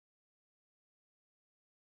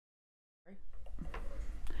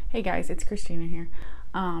Hey guys, it's Christina here.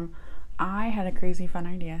 I had a crazy fun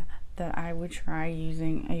idea that I would try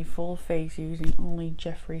using a full face using only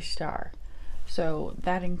Jeffree Star. So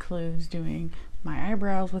that includes doing my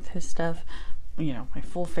eyebrows with his stuff, my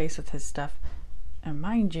full face with his stuff. And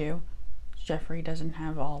mind you, Jeffree doesn't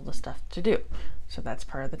have all the stuff to do. So that's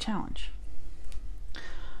part of the challenge.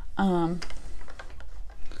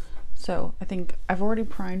 So I think I've already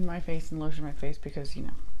primed my face and lotioned my face because,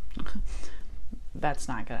 that's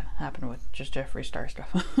not gonna happen with just Jeffree Star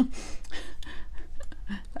stuff.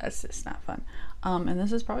 That's just not fun. And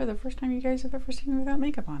this is probably the first time you guys have ever seen me without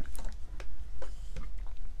makeup on.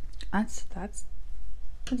 That's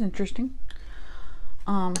interesting.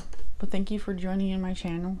 But thank you for joining in my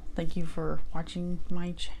channel. Thank you for watching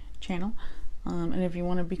my channel. And if you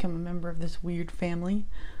want to become a member of this weird family,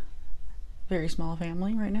 very small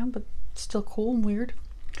family right now, but still cool and weird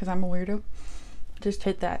because I'm a weirdo, just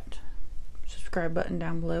hit that subscribe button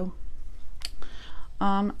down below.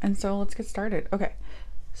 And so let's get started. Okay,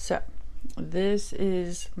 so this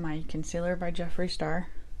is my concealer by Jeffree Star.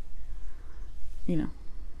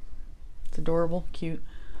 It's adorable, cute.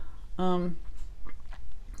 I'm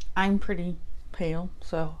pretty pale,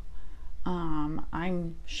 so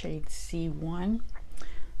I'm shade C1.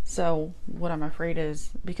 So what I'm afraid is,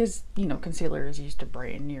 because concealer is used to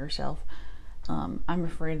brighten yourself, I'm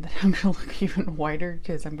afraid that I'm gonna look even whiter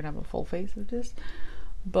because I'm gonna have a full face of this.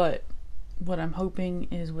 But what I'm hoping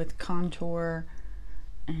is with contour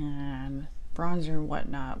and bronzer and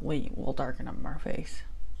whatnot, we'll darken up our face.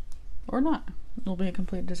 Or not. It'll be a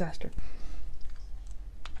complete disaster.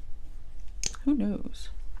 Who knows?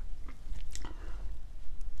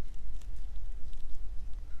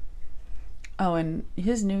 Oh, and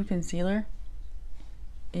his new concealer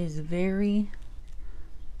is very,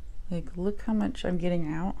 look how much I'm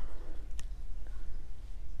getting out,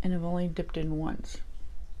 and I've only dipped in once.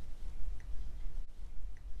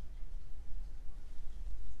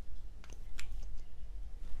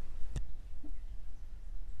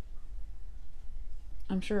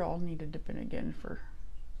 I'm sure I'll need to dip in again for,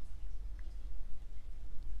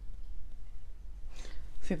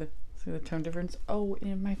 see the tone difference. Oh,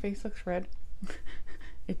 and my face looks red.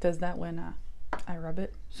 It does that when I rub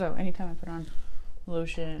it. So anytime I put on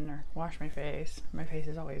lotion or wash my face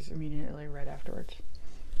is always immediately red afterwards.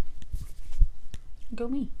 Go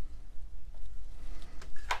me.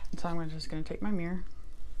 So I'm just going to take my mirror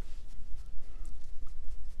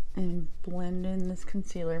and blend in this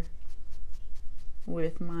concealer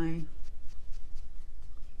with my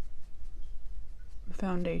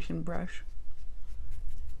foundation brush.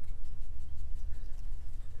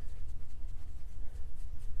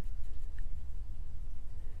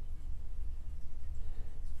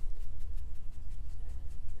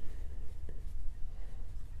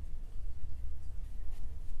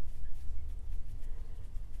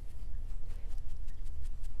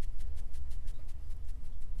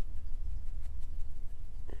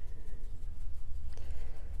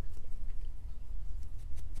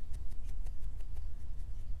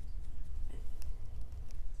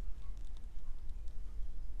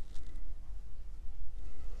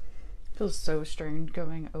 Feels so strange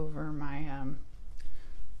going over my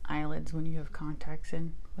eyelids when you have contacts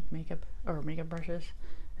in with makeup or makeup brushes.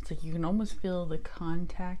 It's like you can almost feel the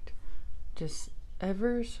contact just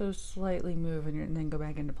ever so slightly move and then go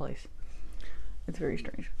back into place. It's very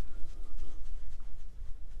strange.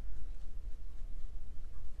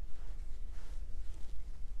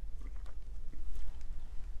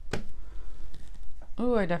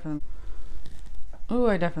 Oh, I definitely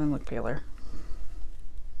look paler.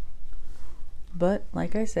 But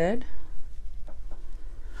like I said,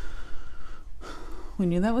 we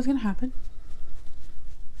knew that was gonna happen.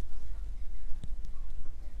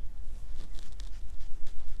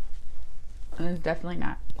 And it's definitely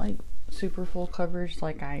not like super full coverage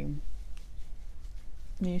like I'm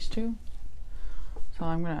used to. So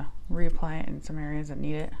I'm gonna reapply it in some areas that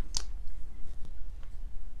need it.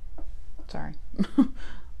 Sorry.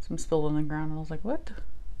 Some spilled on the ground and I was like, what?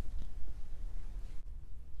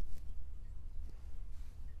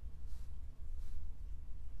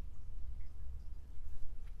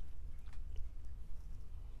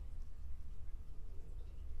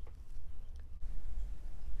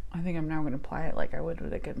 I think I'm now going to apply it like I would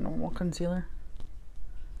with like a normal concealer.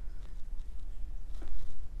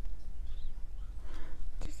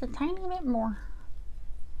 Just a tiny bit more.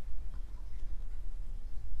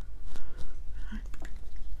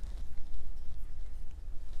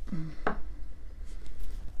 How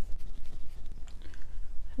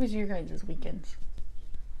was your guys' weekends?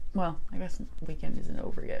 Well, I guess the weekend isn't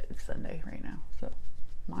over yet. It's Sunday right now. So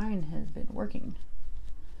mine has been working.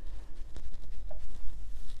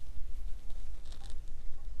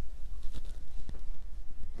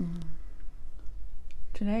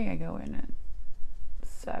 Today I go in at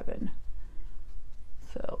 7.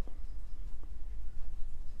 So,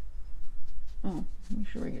 oh, make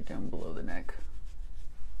sure we get down below the neck.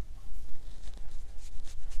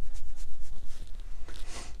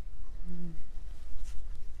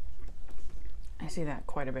 I see that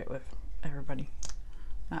quite a bit with everybody,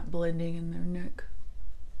 not blending in their neck.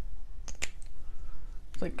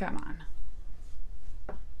 It's like, come on.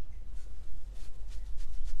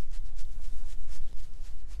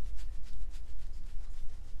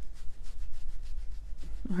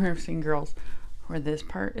 I've seen girls where this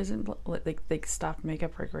part isn't, like they stopped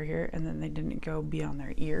makeup right here and then they didn't go beyond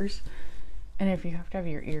their ears. And if you have to have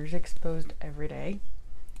your ears exposed every day,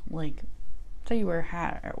 like say you wear a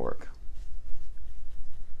hat at work,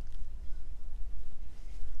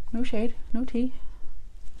 no shade, no tea,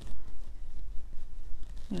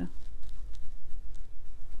 yeah.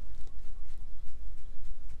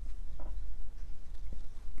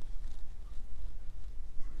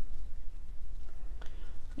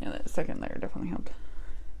 Yeah, that second layer definitely helped.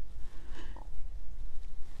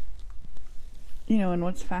 You know, and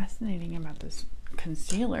what's fascinating about this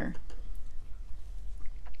concealer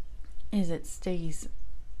is it stays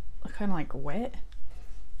kind of like wet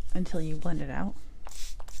until you blend it out.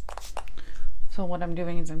 So what I'm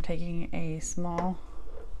doing is I'm taking a small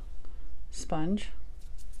sponge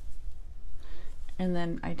and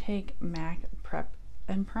then I take MAC Prep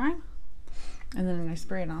and Prime and then I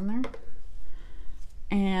spray it on there.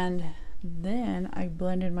 And then I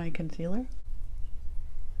blended my concealer.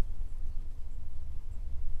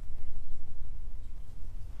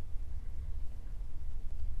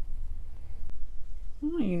 I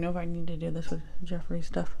don't even know if I need to do this with Jeffree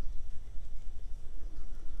stuff.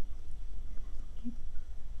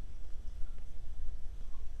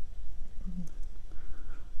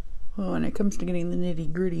 Oh, when it comes to getting the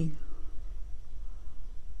nitty gritty.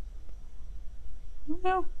 Oh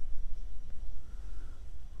no.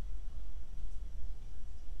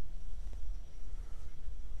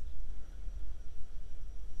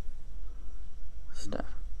 Stuff.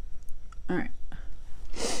 Alright.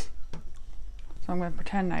 So I'm going to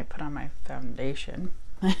pretend I put on my foundation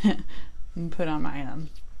and put on my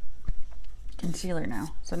concealer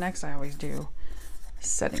now. So next I always do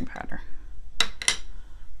setting powder.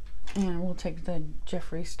 And we'll take the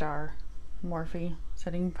Jeffree Star Morphe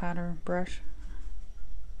setting powder brush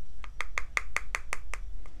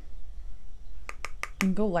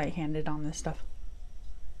and go light-handed on this stuff.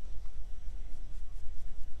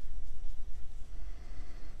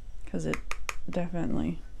 Because it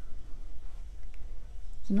definitely,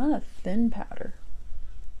 it's not a thin powder.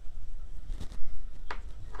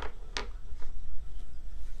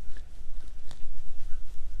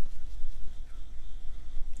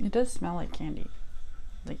 It does smell like candy,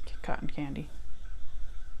 like cotton candy.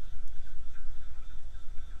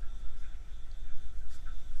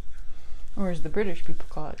 Or as the British people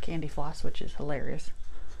call it, candy floss, which is hilarious.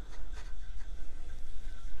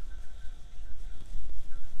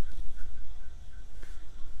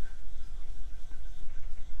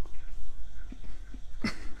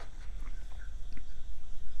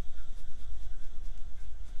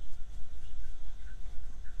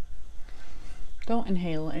 Don't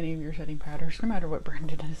inhale any of your setting powders, no matter what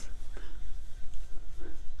brand it is.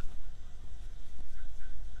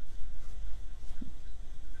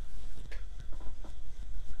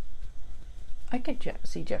 I could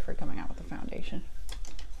see Jeffree coming out with a foundation,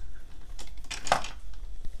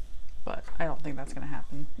 but I don't think that's going to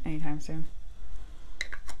happen anytime soon.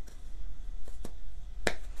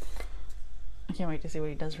 I can't wait to see what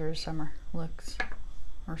he does for his summer looks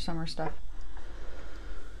or summer stuff.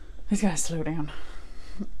 He's got to slow down.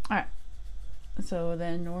 Alright, so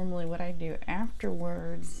then normally what I do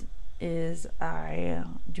afterwards is I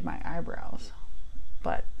do my eyebrows,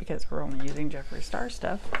 but because we're only using Jeffree Star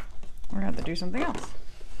stuff, we're gonna have to do something else.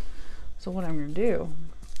 So what I'm gonna do,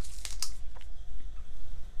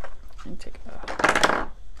 and take a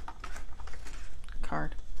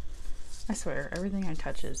card. I swear everything I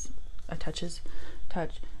touch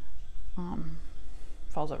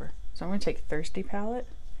falls over. So I'm gonna take Thirsty palette,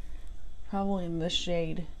 probably in this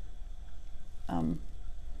shade,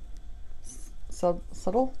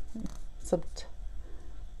 subtitle,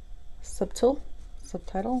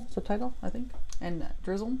 I think, and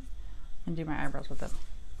Drizzle, and do my eyebrows with them.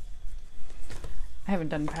 I haven't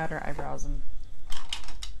done powder eyebrows in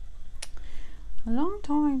a long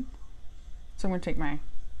time. So I'm going to take my,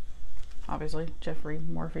 obviously, Jeffree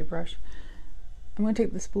Morphe brush. I'm going to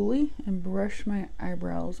take the spoolie and brush my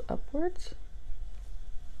eyebrows upwards.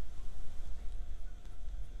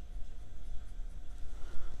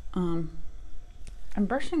 And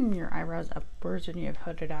brushing your eyebrows upwards when you have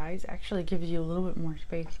hooded eyes actually gives you a little bit more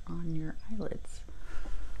space on your eyelids.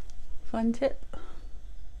 Fun tip.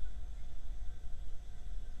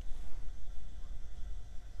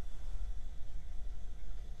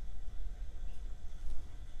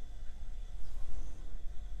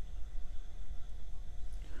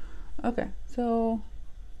 Okay, so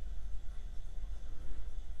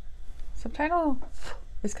subtitle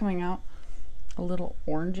is coming out a little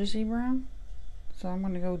orangey brown, so I'm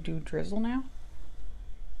going to go do drizzle now.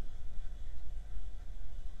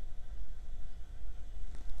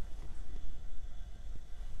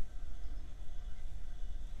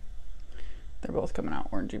 They're both coming out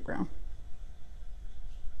orangey brown.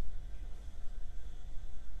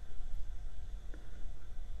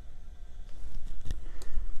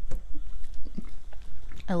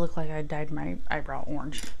 I look like I dyed my eyebrow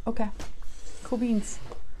orange. Okay, cool beans.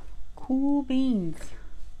 Cool beans.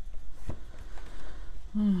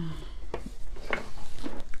 I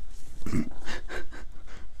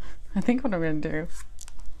think what I'm gonna do.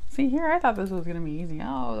 See here, I thought this was gonna be easy.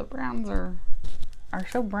 Oh, the browns are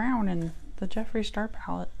so brown in the Jeffree Star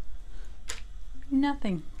palette.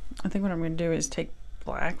 Nothing. I think what I'm gonna do is take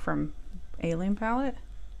black from Alien palette.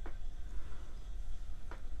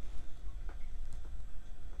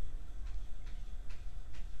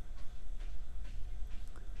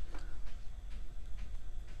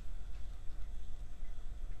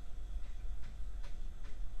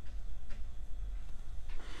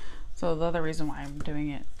 So the other reason why I'm doing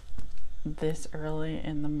it this early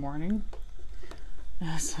in the morning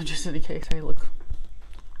is so just in case I look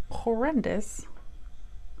horrendous,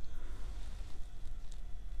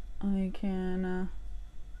 I can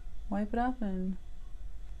wipe it up and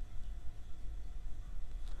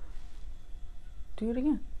do it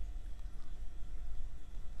again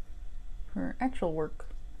for actual work.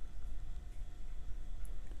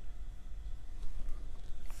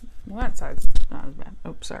 Well, that side's not as bad.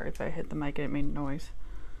 Oops, sorry if I hit the mic and it made noise.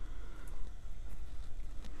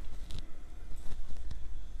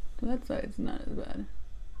 So that side's not as bad.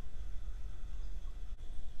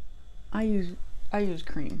 I use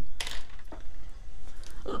cream.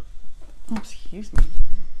 Oh, excuse me.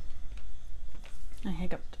 I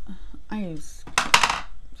hiccuped.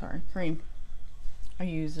 Cream. I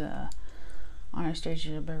use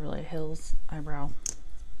Anastasia Beverly Hills eyebrow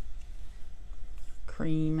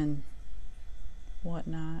cream and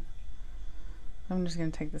whatnot. I'm just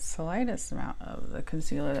going to take the slightest amount of the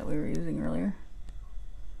concealer that we were using earlier.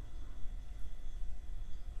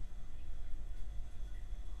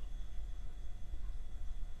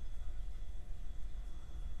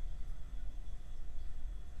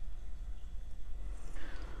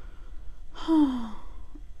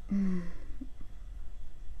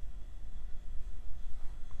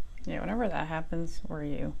 Yeah, whenever that happens, where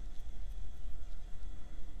you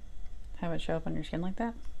have it show up on your skin like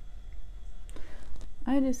that,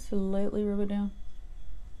 I just slightly rub it down.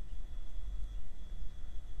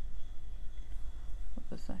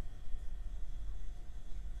 What's this say?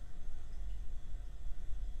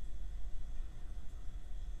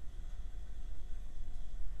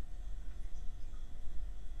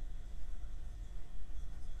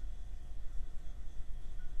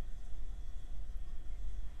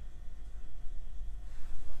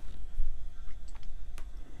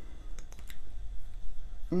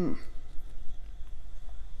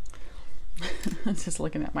 I'm just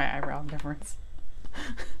looking at my eyebrow difference.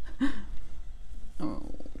 Oh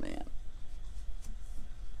man.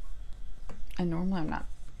 And normally I'm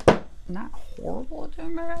not horrible at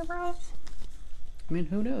doing my eyebrows. I mean,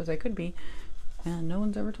 who knows? I could be, and no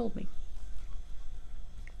one's ever told me.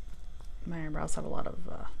 My eyebrows have a lot of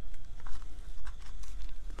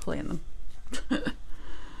play in them.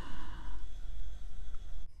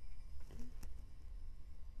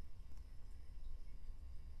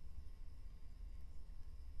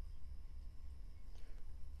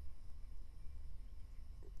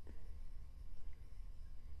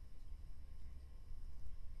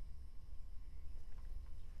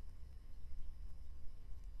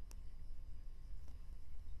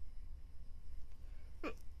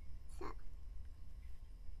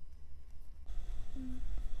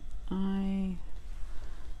 I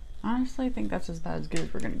honestly think that's as bad as good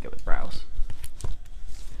as we're gonna get with brows.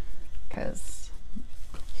 Because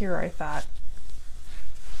here I thought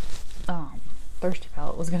Thirsty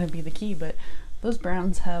Palette was gonna be the key, but those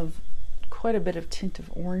browns have quite a bit of tint of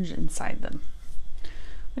orange inside them.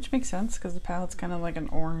 Which makes sense because the palette's kind of like an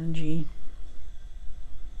orangey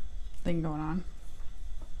thing going on.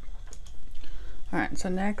 Alright, so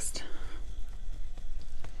next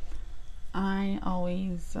I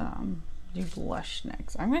always do blush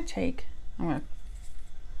next. Yeah,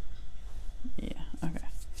 okay.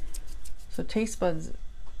 So Taste Buds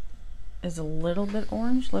is a little bit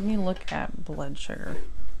orange. Let me look at blood sugar.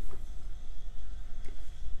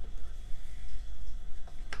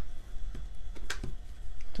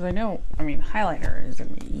 Because I know, I mean, highlighter is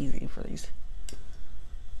going to be easy for these.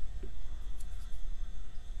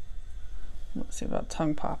 Let's see about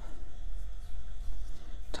Tongue Pop.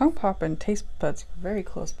 Tongue Pop and Taste Buds are very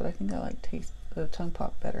close, but I think I like Tongue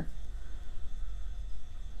Pop better.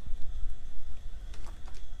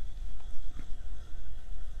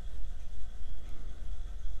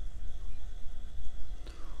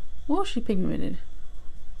 Oh, she pigmented.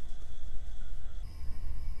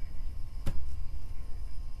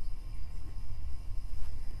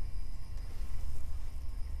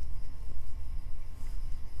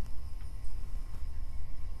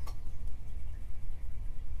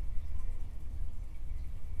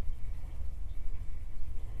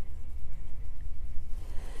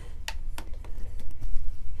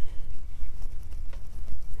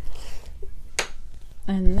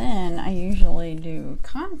 And then I usually do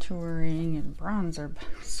contouring and bronzer, but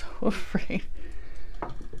I'm so afraid.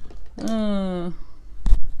 I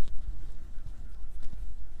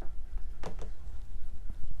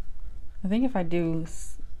think if I do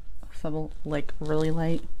some like really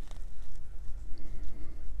light,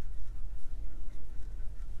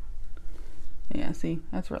 yeah, see,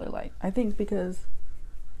 that's really light. I think because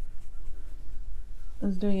I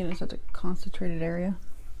was doing it in such a concentrated area.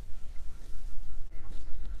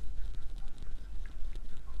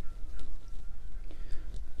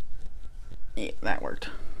 Yeah, that worked.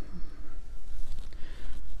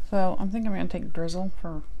 So I'm thinking I'm gonna take Drizzle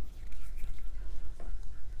for.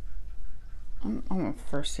 I'm gonna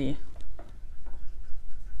first see if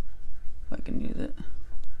I can use it.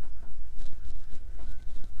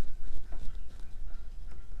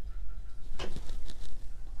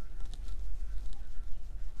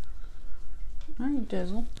 All right,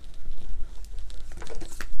 Drizzle.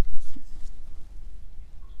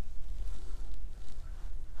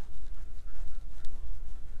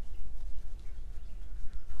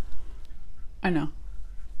 I know.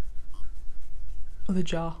 The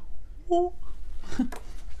jaw. Oh.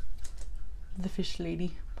 The fish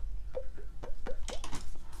lady.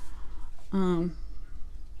 Then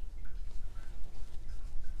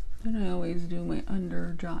I always do my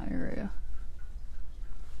under jaw area.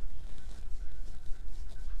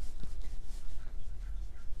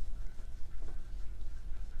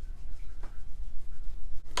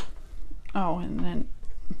 Oh, and then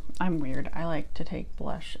I'm weird. I like to take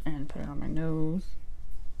blush and put it on my nose,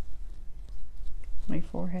 my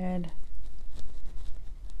forehead,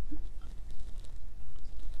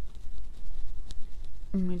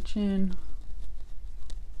 my chin,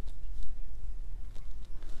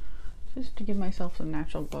 just to give myself some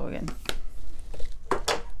natural glow again. I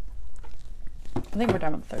think we're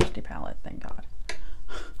done with the Thirsty palette, thank God.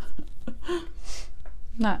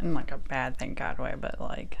 Not in like a bad thank God way, but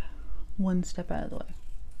like one step out of the way.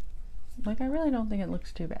 Like, I really don't think it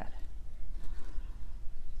looks too bad.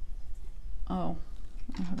 Oh,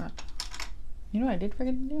 I forgot. You know what I did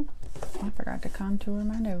forget to do? I forgot to contour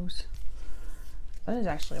my nose. That is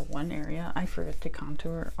actually one area I forget to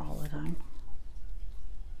contour all the time.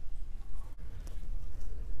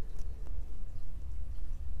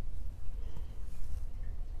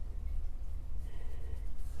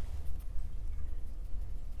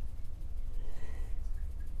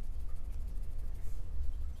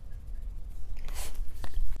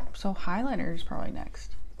 So highlighter is probably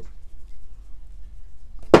next.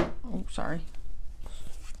 Oh, sorry.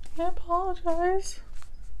 I apologize.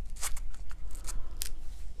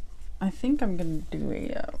 I think I'm gonna do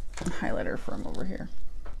a highlighter from over here.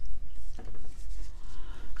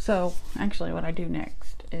 So actually what I do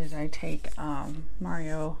next is I take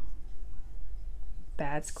Mario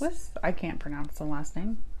Badsquist. I can't pronounce the last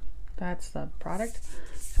name. That's the product.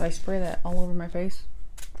 So I spray that all over my face.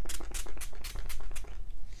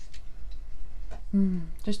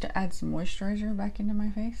 Just to add some moisturizer back into my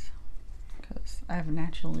face, because I have a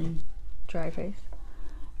naturally dry face.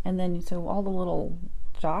 And then so all the little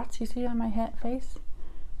dots you see on my face,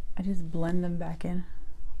 I just blend them back in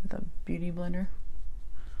with a beauty blender.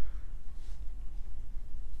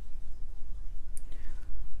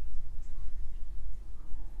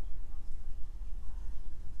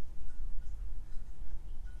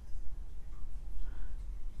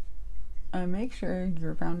 Make sure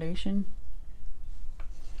your foundation.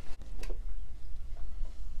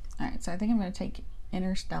 Alright, so I think I'm going to take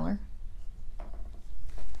Interstellar.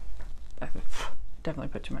 I definitely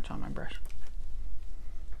put too much on my brush.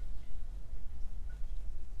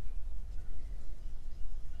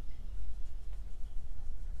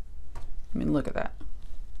 I mean, look at that.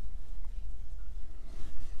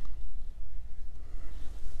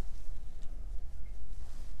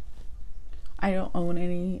 I don't own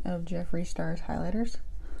any of Jeffree Star's highlighters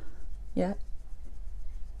yet.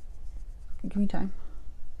 Give me time.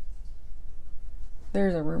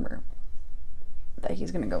 There's a rumor that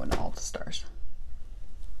he's gonna go into Ulta Stars.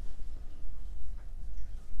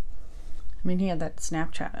 I mean, he had that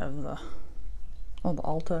Snapchat of all the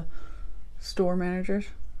Ulta store managers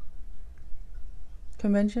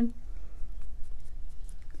convention,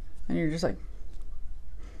 and you're just like,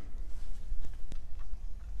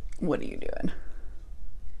 what are you doing?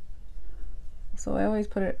 So I always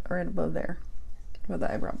put it right above there with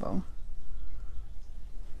the eyebrow bone.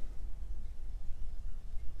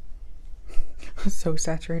 So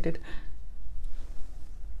saturated.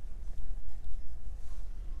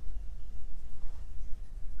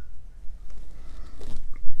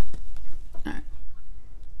 All right.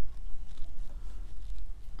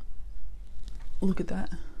 Look at that.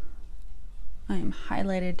 I am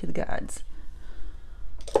highlighted to the gods.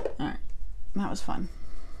 All right, that was fun.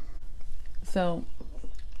 So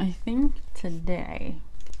I think today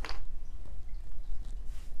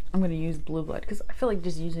I'm going to use Blue Blood because I feel like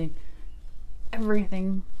just using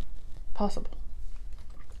everything possible.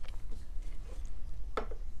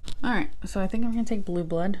 All right, so I think I'm going to take Blue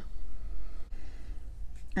Blood.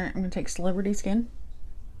 All right, I'm going to take Celebrity Skin.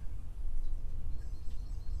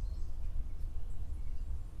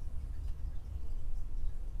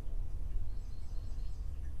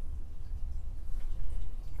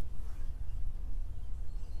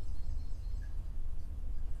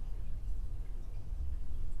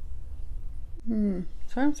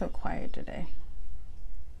 Sorry I'm so quiet today.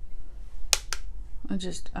 I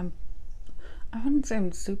wouldn't say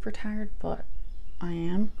I'm super tired, but I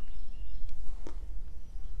am.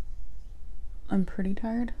 I'm pretty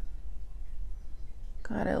tired.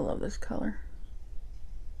 God, I love this color.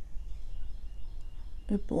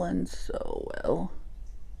 It blends so well.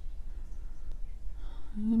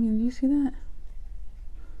 I mean, do you see that?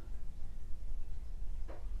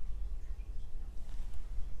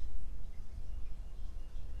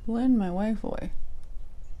 Blend my wife away.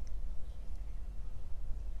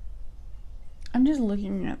 I'm just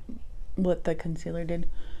looking at what the concealer did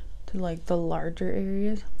to like the larger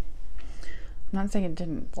areas. I'm not saying it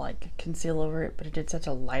didn't like conceal over it, but it did such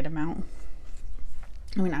a light amount.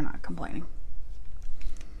 I mean, I'm not complaining.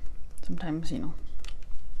 Sometimes, you know,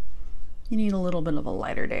 you need a little bit of a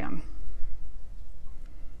lighter day on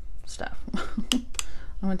stuff. I'm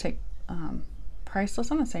gonna take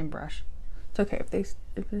Priceless on the same brush. It's okay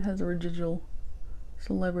if it has a residual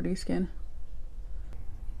Celebrity Skin.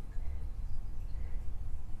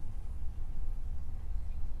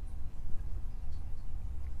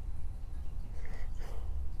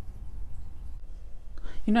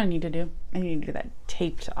 You know what I need to do? I need to do that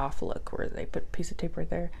taped off look where they put a piece of tape right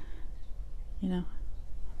there. You know?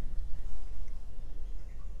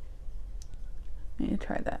 I need to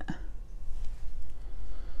try that.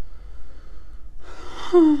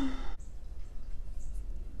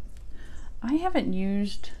 I haven't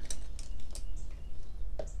used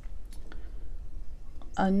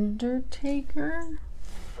Undertaker.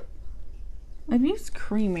 I've used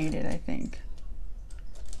Cremated, I think.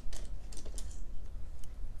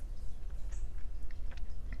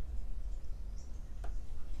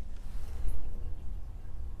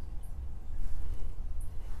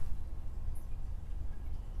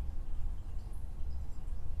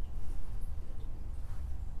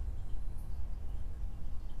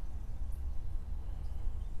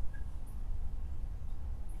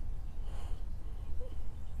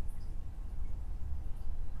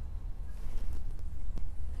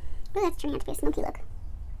 Oh, that's turning out to be a smoky look.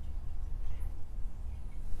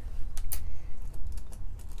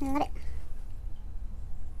 I love it.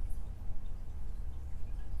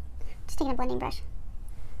 Just taking a blending brush.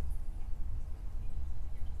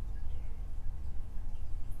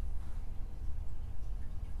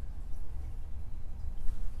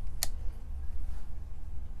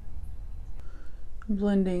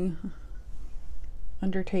 Blending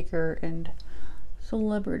Undertaker and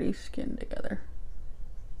Celebrity Skin together.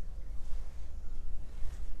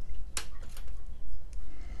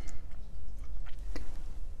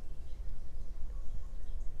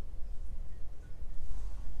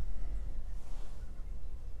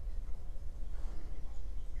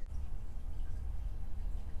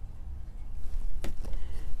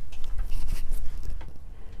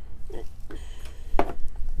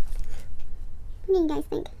 What do you guys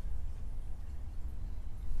think?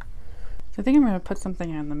 So I think I'm gonna put something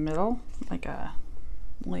in the middle, like I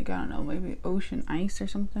don't know, maybe ocean ice or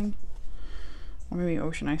something. Or maybe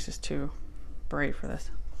Ocean Ice is too bright for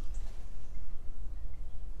this.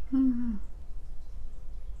 Who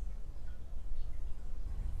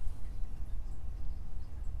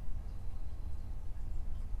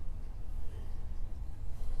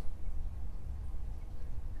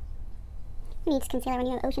needs concealer when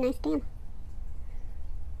you have Ocean Ice tan?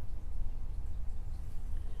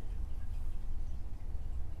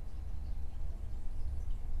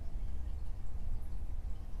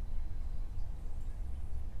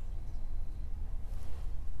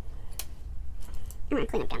 I'm gonna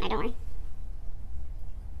clean up down there, don't worry.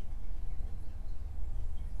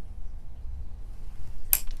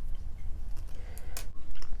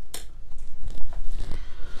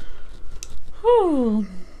 Whew.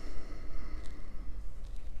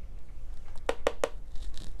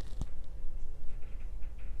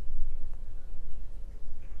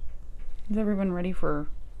 Is everyone ready for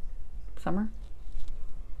summer?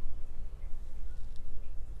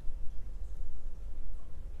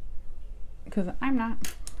 Because I'm not.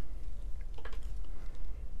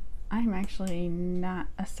 I'm actually not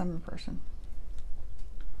a summer person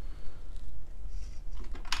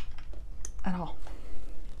at all.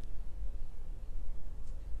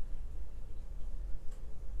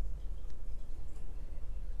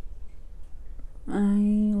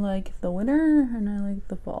 I like the winter and I like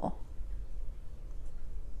the fall.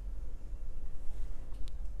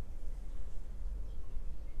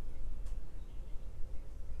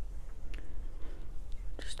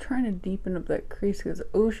 Trying to deepen up that crease because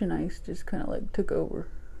Ocean Ice just kind of like took over.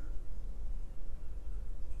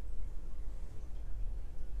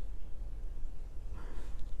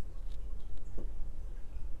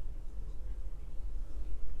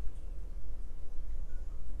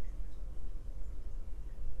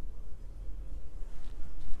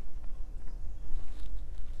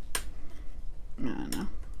 I don't know.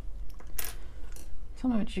 Tell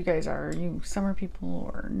me what you guys are. Are you summer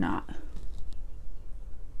people or not?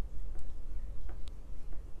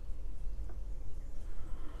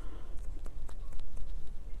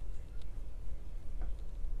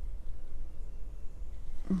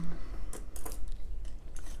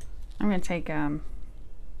 I'm gonna take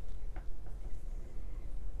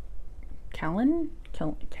Callan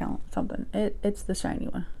something. It's the shiny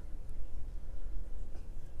one.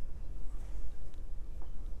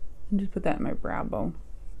 And just put that in my brow bone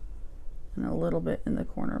and a little bit in the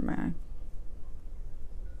corner of my eye.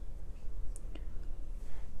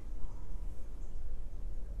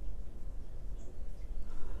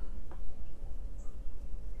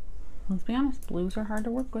 Let's be honest, blues are hard to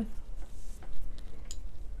work with.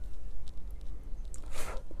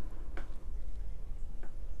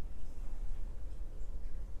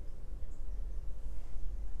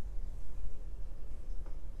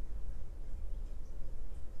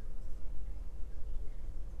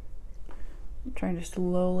 I'm trying to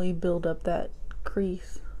slowly build up that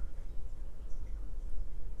crease.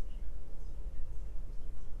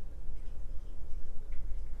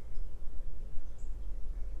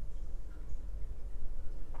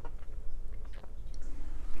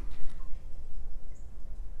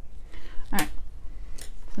 Alright,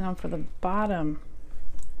 so now for the bottom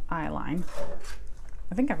eye line,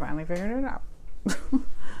 I think I finally figured it out.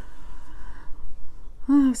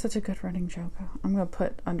 Oh, such a good running joke. I'm going to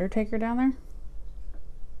put Undertaker down there.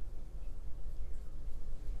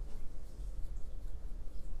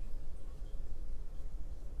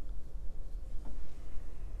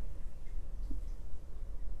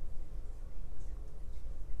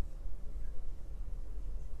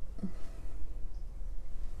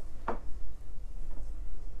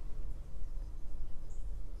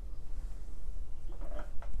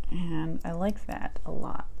 And I like that a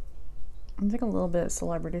lot. I'm taking a little bit of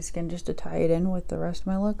celebrity skin just to tie it in with the rest of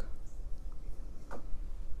my look.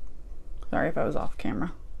 Sorry if I was off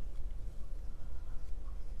camera.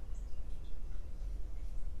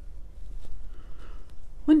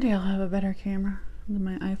 One day I'll have a better camera than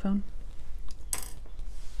my iPhone.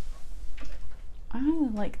 I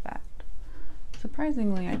like that.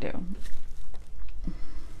 Surprisingly, I do.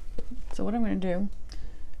 So what I'm going to do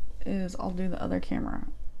is I'll do the other camera.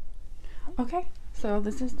 Okay, so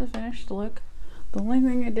this is the finished look. The only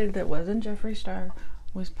thing I did that wasn't Jeffree Star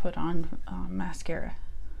was put on mascara.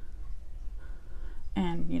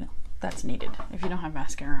 And, you know, that's needed. If you don't have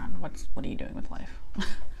mascara on, what are you doing with life? I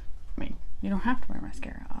mean, you don't have to wear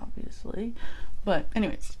mascara, obviously. But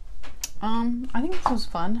anyways, I think this was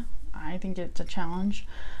fun. I think it's a challenge.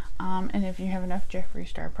 And if you have enough Jeffree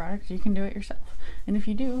Star products, you can do it yourself. And if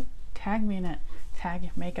you do, tag me in it. Tag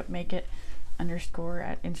makeupmakeit_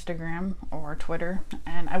 at Instagram or Twitter.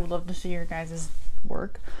 And I would love to see your guys'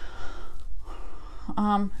 work.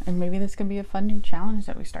 And maybe this can be a fun new challenge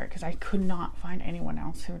that we start, because I could not find anyone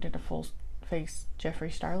else who did a full face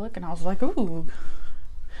Jeffree Star look, and I was like, ooh,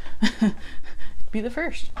 be the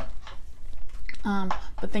first.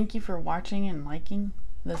 But thank you for watching and liking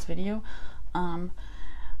this video.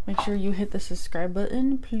 Make sure you hit the subscribe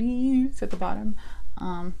button, please, at the bottom.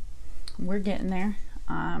 We're getting there.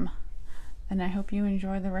 And I hope you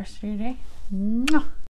enjoy the rest of your day. Mwah!